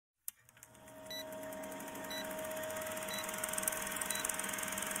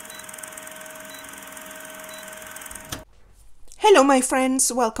Hello my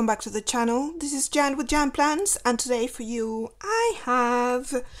friends, welcome back to the channel. This is Jan with Yiann.Plans, and today for you I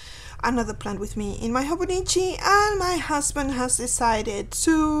have another plant with me in my Hobonichi, and my husband has decided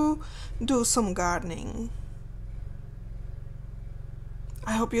to do some gardening.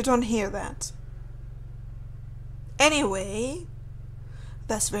 I hope you don't hear that. Anyway,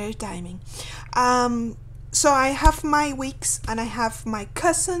 that's very timing. So I have my weeks and I have my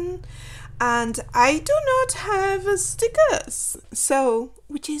cousin, and I do not have stickers, so,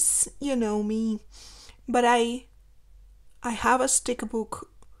 which is, you know me, but I have a sticker book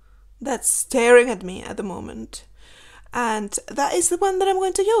that's staring at me at the moment, and that is the one that I'm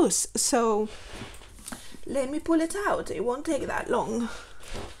going to use. So let me pull it out. It won't take that long.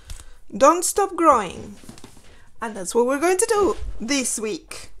 Don't stop growing. And that's what we're going to do this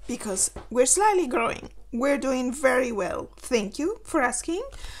week, because we're slightly growing. We're doing very well. Thank you for asking.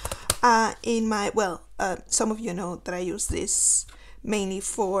 Some of you know that I use this mainly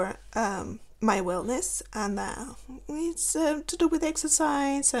for my wellness, and it's to do with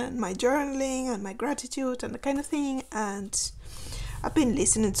exercise and my journaling and my gratitude and the kind of thing. And I've been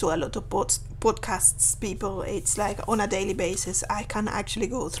listening to a lot of podcasts, people. It's like on a daily basis I can actually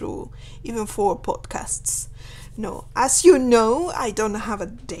go through even 4 podcasts. No, as you know, I don't have a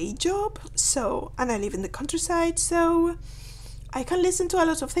day job, and I live in the countryside, so I can listen to a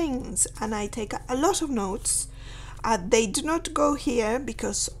lot of things, and I take a lot of notes. They do not go here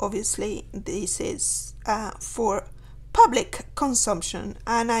because obviously this is for public consumption,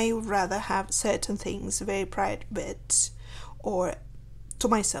 and I would rather have certain things very private or to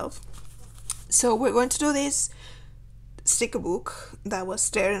myself. So we're going to do this sticker book that was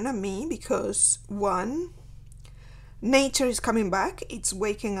staring at me because, one, nature is coming back, it's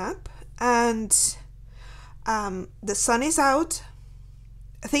waking up, and the sun is out,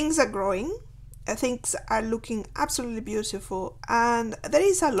 things are growing, things are looking absolutely beautiful, and there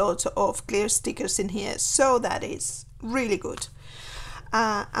is a lot of clear stickers in here, so that is really good.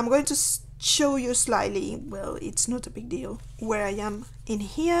 I'm going to show you slightly, well, it's not a big deal, where I am in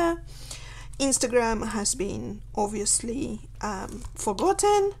here. Instagram has been obviously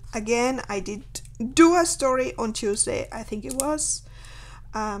forgotten. Again, I did do a story on Tuesday, I think it was.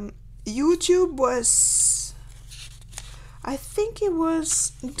 YouTube was, I think it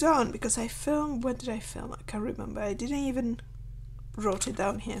was done because I filmed, when did I film? I can't remember. I didn't even wrote it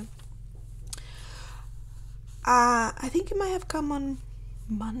down here. I think it might have come on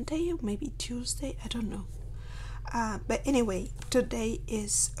Monday or maybe Tuesday, I don't know. But anyway, today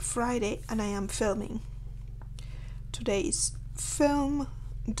is Friday and I am filming. Today is film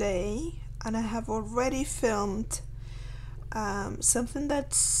day, and I have already filmed something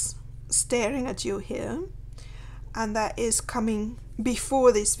that's staring at you here, and that is coming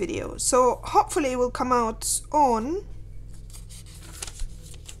before this video, so hopefully it will come out on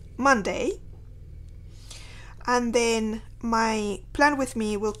Monday, and then my plan with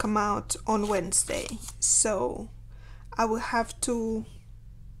me will come out on Wednesday. So I will have to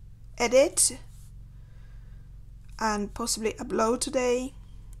edit and possibly upload today.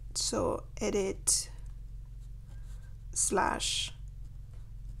 So edit /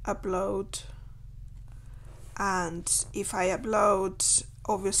 upload, and if I upload,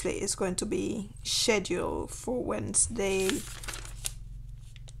 obviously it's going to be scheduled for Wednesday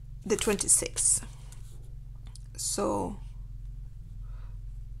the 26th. So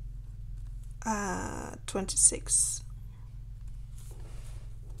 26,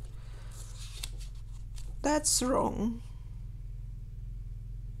 that's wrong.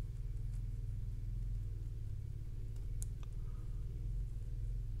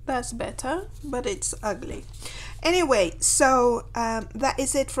 That's better, but it's ugly. Anyway, so that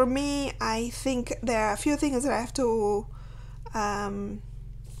is it for me. I think there are a few things that I have to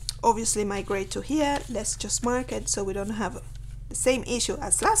obviously migrate to here. Let's just mark it so we don't have the same issue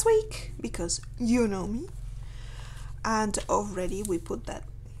as last week, because you know me, and already we put that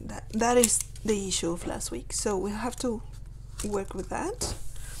is the issue of last week, so we'll have to work with that.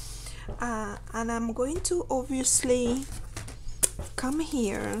 And I'm going to obviously come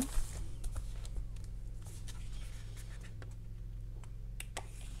here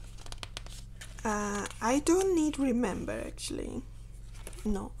I don't need remember, actually.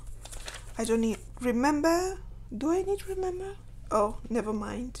 No, I don't need remember. Do I need remember? Oh, never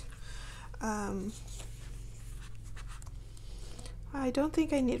mind. I don't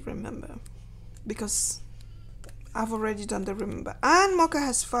think I need remember because I've already done the remember, and Mocha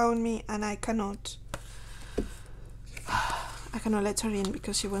has found me, and I cannot let her in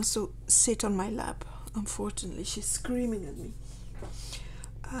because she wants to sit on my lap. Unfortunately, she's screaming at me.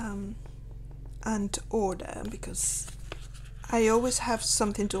 And order, because I always have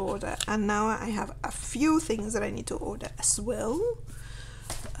something to order, and now I have a few things that I need to order as well.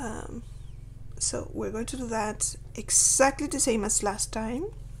 So we're going to do that exactly the same as last time.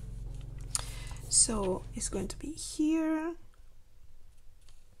 So it's going to be here,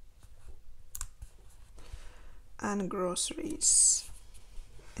 and groceries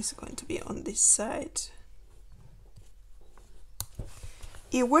is going to be on this side.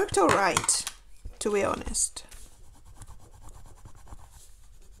 It worked all right, to be honest.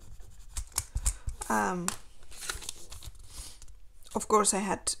 Of course I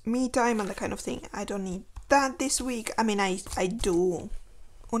had me time and that kind of thing. I don't need that this week. I mean, I do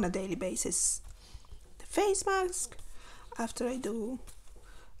on a daily basis the face mask after I do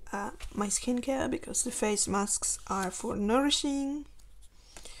my skincare, because the face masks are for nourishing.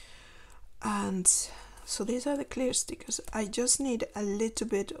 And so these are the clear stickers. I just need a little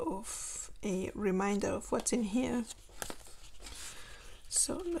bit of a reminder of what's in here,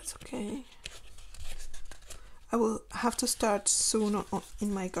 so that's okay. I will have to start soon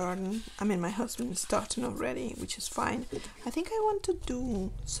in my garden. I mean, my husband is starting already, which is fine. I think I want to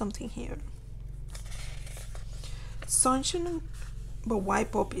do something here. Sunshine, but why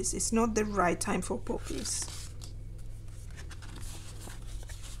poppies? It's not the right time for poppies.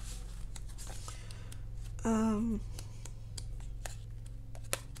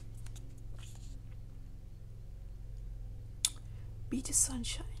 Be the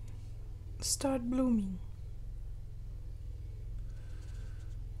sunshine. Start blooming.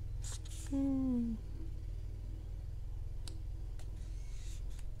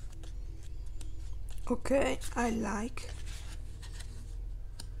 Okay, I like.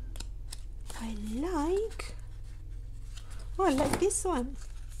 Oh, I like this one.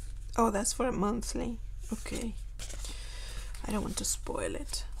 Oh, that's for a monthly. Okay. I don't want to spoil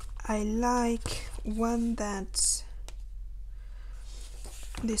it. I like one that's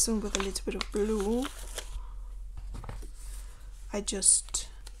this one with a little bit of blue. I just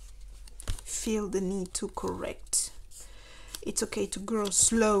feel the need to correct. It's okay to grow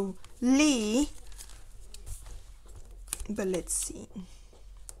slowly, but let's see.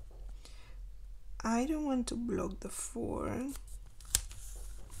 I don't want to block the 4.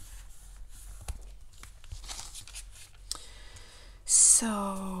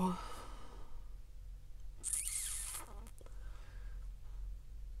 So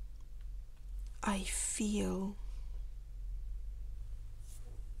I feel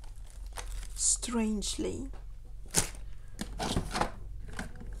strangely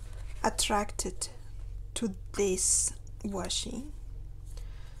attracted to this washi,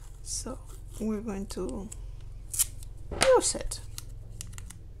 so we're going to use it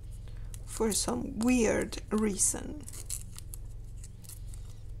for some weird reason.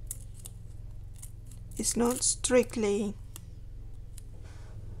 It's not strictly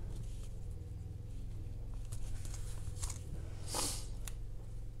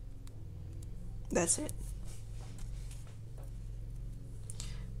that's it.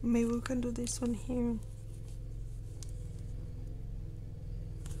 Maybe we can do this one here.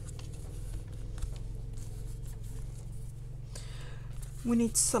 We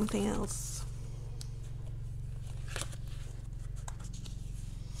need something else.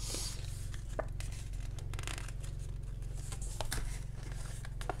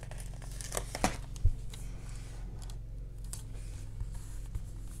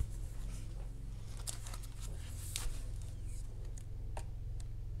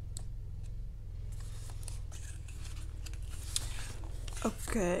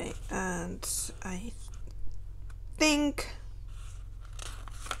 Okay, and I think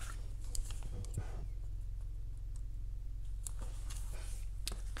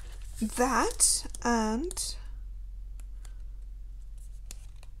that, and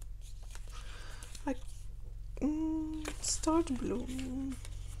like start blooming.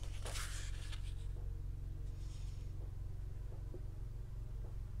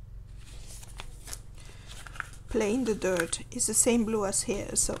 Play in the dirt is the same blue as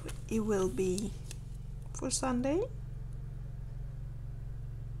here, so it will be for Sunday.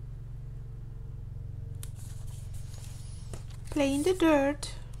 Play in the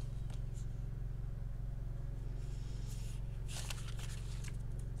dirt.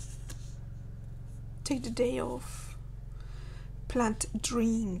 Take the day off. Plant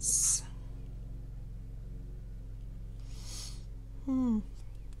dreams.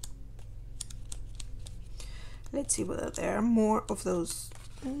 Let's see whether there are more of those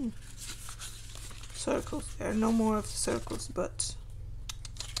circles. There are no more of the circles, but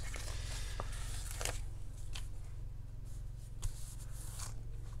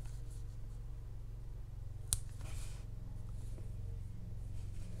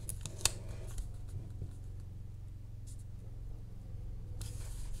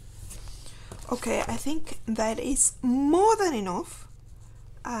Okay, I think that is more than enough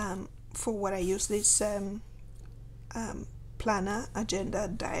for what I use this planner, agenda,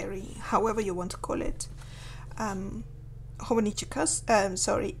 diary, however you want to call it. Hobonichi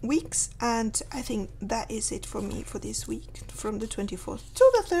weeks, and I think that is it for me for this week, from the 24th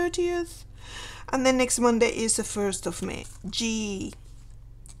to the 30th, and then next Monday is the 1st of May. Gee,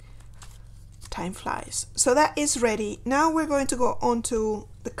 time flies. So that is ready. Now we're going to go on to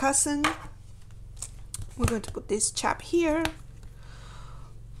the cousin. We're going to put this chap here,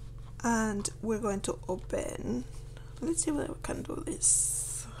 and we're going to open. Let's see whether we can do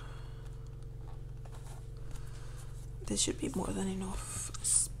this. This should be more than enough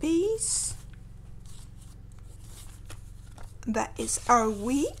space. That is our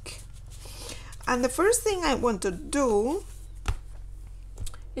week. And the first thing I want to do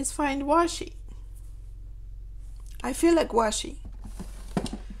is find washi. I feel like washi.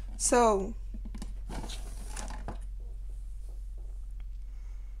 So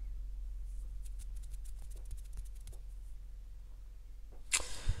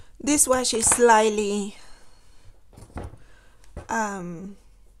this washi is slightly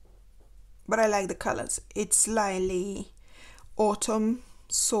but I like the colors. It's slightly autumn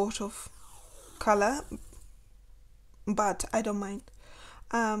sort of color, but I don't mind.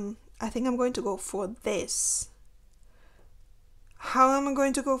 I think I'm going to go for this. How am I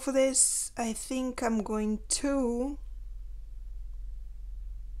going to go for this? I think I'm going to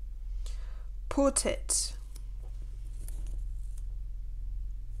put it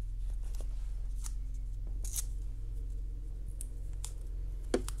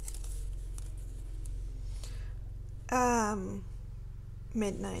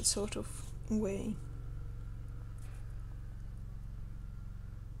midnight sort of way.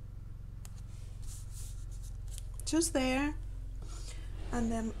 Just there, and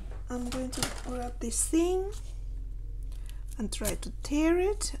then I'm going to grab this thing and try to tear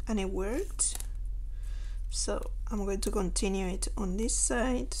it, and it worked. So I'm going to continue it on this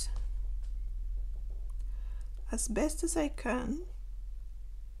side as best as I can.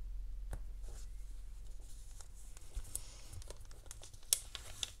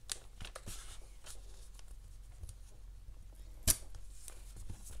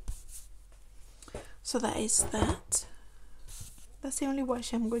 So that is that. That's the only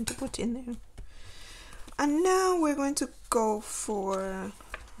washi I'm going to put in there. And now we're going to go for...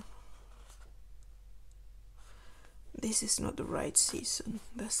 This is not the right season,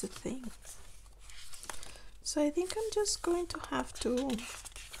 that's the thing. So I think I'm just going to have to...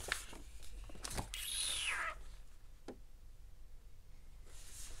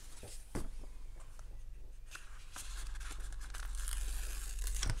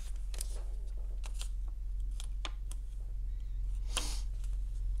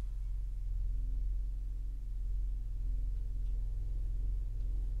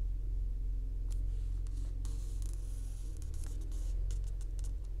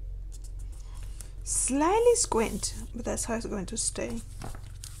 slightly squint, but that's how it's going to stay.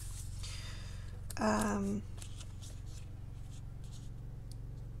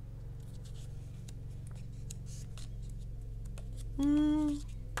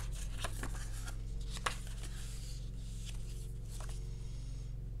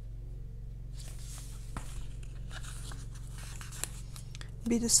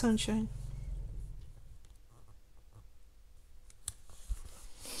 Be the sunshine.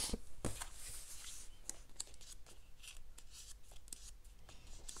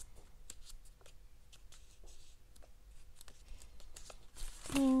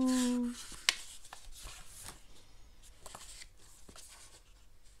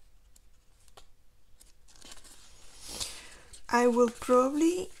 I will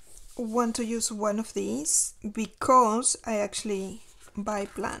probably want to use one of these because I actually buy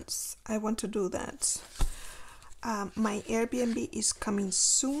plants. I want to do that. My Airbnb is coming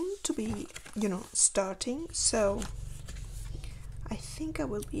soon to be, starting, so I think I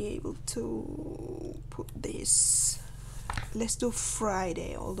will be able to put this. Let's do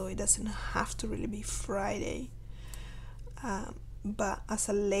Friday, although it doesn't have to really be Friday, but as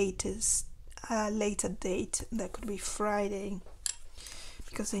a later date, that could be Friday,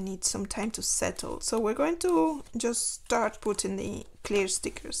 because I need some time to settle. So we're going to just start putting the clear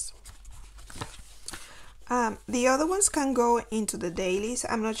stickers. The other ones can go into the dailies.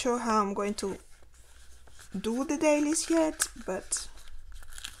 I'm not sure how I'm going to do the dailies yet, but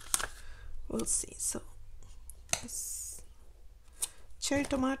we'll see. So cherry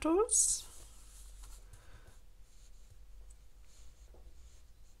tomatoes,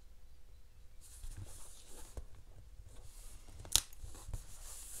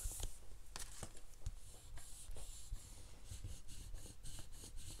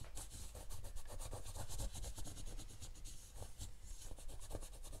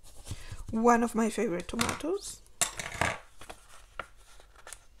 one of my favorite tomatoes.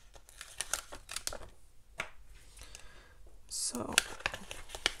 So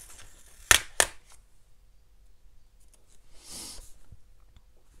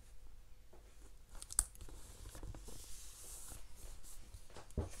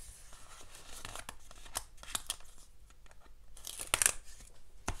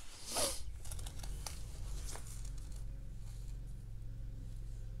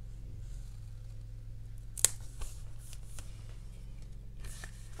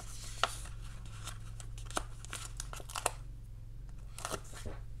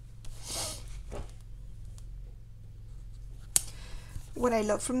what I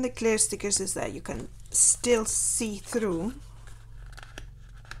love from the clear stickers is that you can still see through,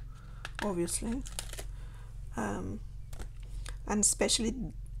 obviously, and especially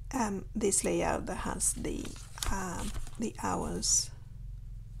this layout that has the hours.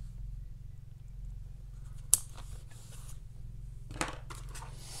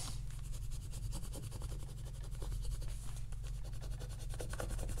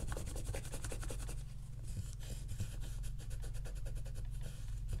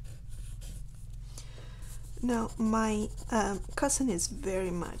 Now my cousin is very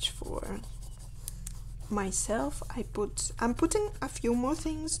much for myself. I'm putting a few more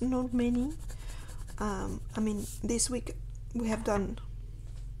things, not many. I mean, this week we have done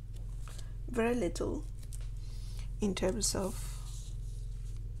very little in terms of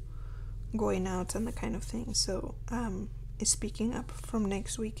going out and the kind of thing, so it's picking up. From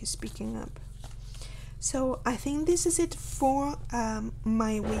next week is picking up. So I think this is it for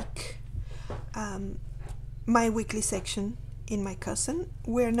my week, my weekly section in my cousin.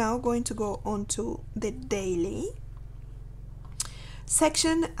 We're now going to go on to the daily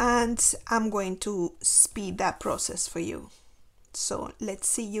section, and I'm going to speed that process for you. So let's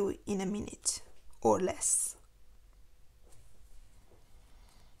see you in a minute or less.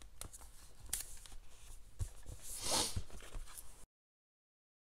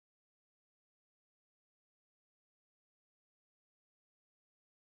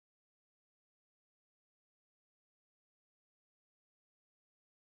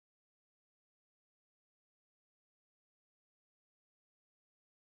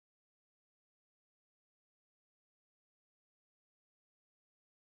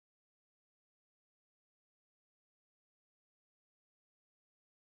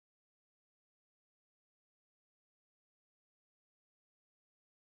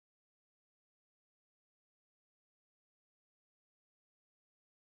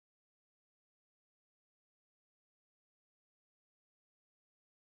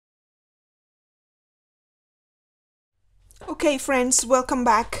 Okay friends, welcome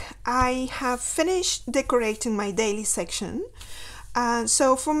back. I have finished decorating my daily section.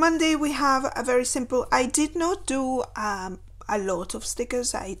 So for Monday we have a very simple, I did not do a lot of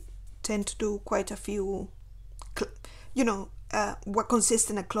stickers. I tend to do quite a few, what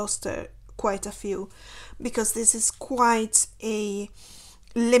consists in a cluster, quite a few, because this is quite a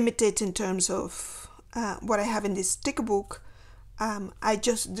limited in terms of what I have in this sticker book. I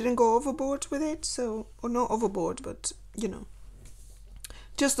just didn't go overboard with it, so, or not overboard, but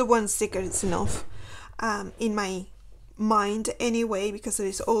just the one sticker is enough in my mind anyway, because there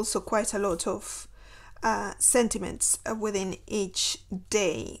is also quite a lot of sentiments within each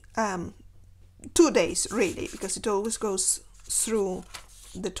day, 2 days really, because it always goes through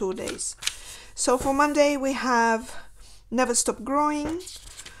the 2 days. So for Monday we have Never Stop Growing,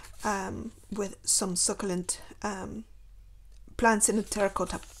 with some succulent plants in the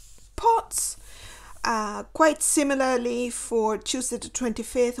terracotta pots. Quite similarly, for Tuesday the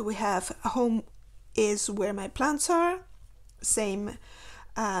 25th, we have Home is Where My Plants Are, same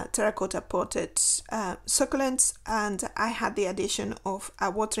terracotta potted succulents, and I had the addition of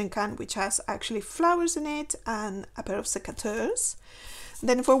a watering can which has actually flowers in it and a pair of secateurs.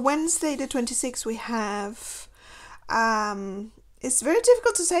 Then for Wednesday the 26th we have it's very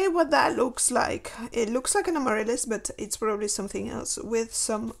difficult to say what that looks like. It looks like an amaryllis, but it's probably something else, with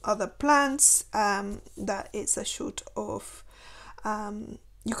some other plants. That is a shoot of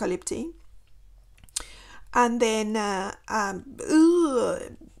eucalypti. And then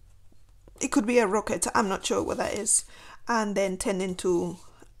it could be a rocket, I'm not sure what that is. And then tending to,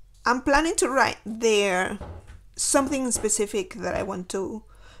 I'm planning to write there something specific that I want to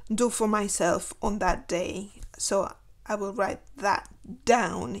do for myself on that day. So I will write that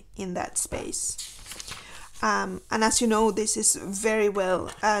down in that space. And as you know, this is very well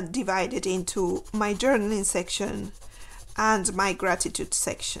divided into my journaling section and my gratitude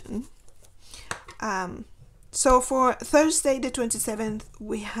section. So for Thursday the 27th,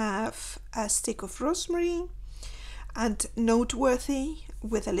 we have a stick of rosemary and noteworthy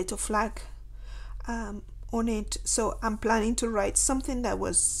with a little flag on it. So I'm planning to write something that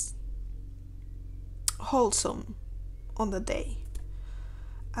was wholesome on the day.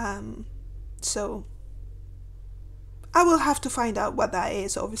 So I will have to find out what that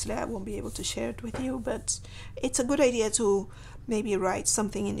is. Obviously I won't be able to share it with you, but it's a good idea to maybe write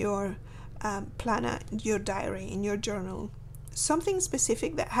something in your planner, your diary, in your journal, something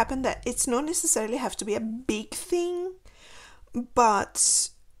specific that happened, that it's not necessarily have to be a big thing, but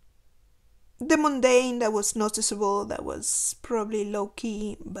the mundane that was noticeable, that was probably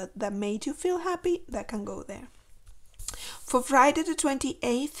low-key, but that made you feel happy, that can go there. For Friday the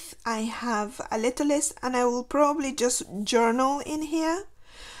 28th, I have a little list, and I will probably just journal in here,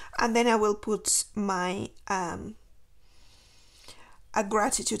 and then I will put my a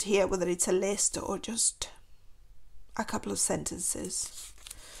gratitude here, whether it's a list or just a couple of sentences.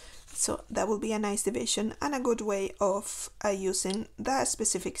 So that will be a nice division and a good way of using that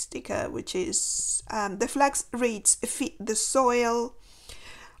specific sticker, which is the flag reads feed the soil,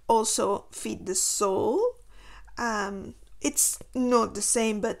 also feed the soul. It's not the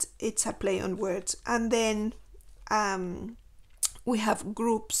same, but it's a play on words. And then we have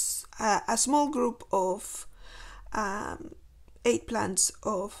groups, a small group of 8 plants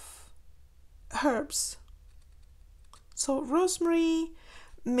of herbs. So rosemary,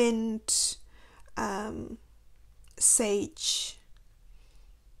 mint, sage,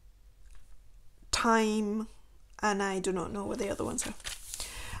 thyme, and I do not know what the other ones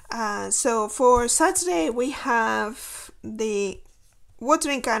are. So for Saturday we have the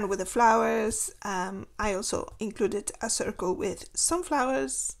watering can with the flowers. I also included a circle with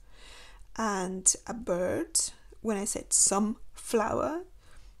sunflowers and a bird. When I said sunflower,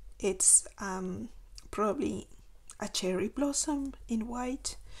 it's probably a cherry blossom in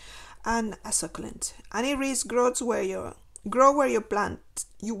white, and a succulent. And it reads grow where you are planted.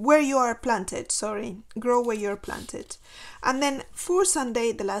 Grow where you're planted. And then for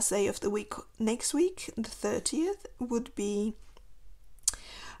Sunday, the last day of the week, next week, the 30th, would be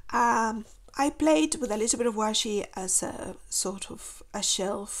I played with a little bit of washi as a sort of a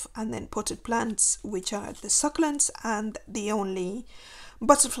shelf, and then potted plants, which are the succulents and the only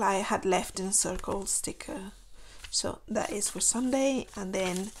butterfly I had left in a circle sticker. So that is for Sunday, and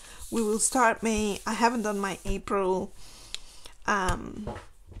then we will start May. I haven't done my April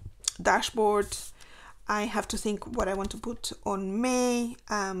dashboard. I have to think what I want to put on May.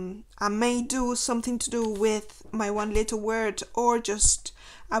 I may do something to do with my one little word, or just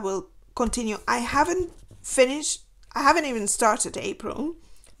I will continue. I haven't even started April,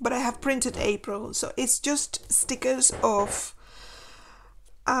 but I have printed April, so it's just stickers of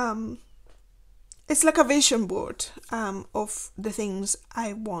it's like a vision board of the things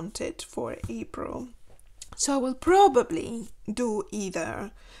I wanted for April. So I will probably do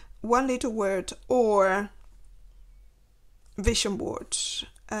either one little word or vision board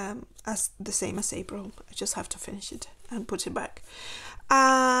as the same as April. I just have to finish it and put it back.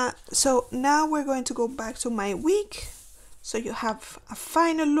 So now we're going to go back to my week, so you have a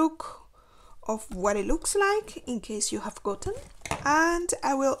final look of what it looks like in case you have forgotten, and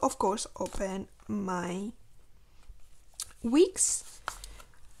I will of course open my weeks,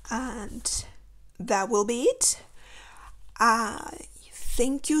 and that will be it.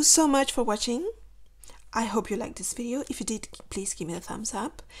 Thank you so much for watching. I hope you liked this video. If you did, please give me a thumbs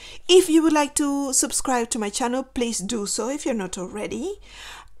up. If you would like to subscribe to my channel, please do so if you're not already.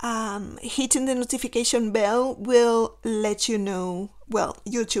 Hitting the notification bell will let you know, well,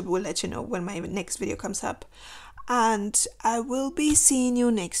 YouTube will let you know when my next video comes up. And I will be seeing you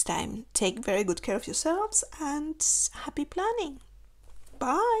next time. Take very good care of yourselves, and happy planning.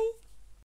 Bye.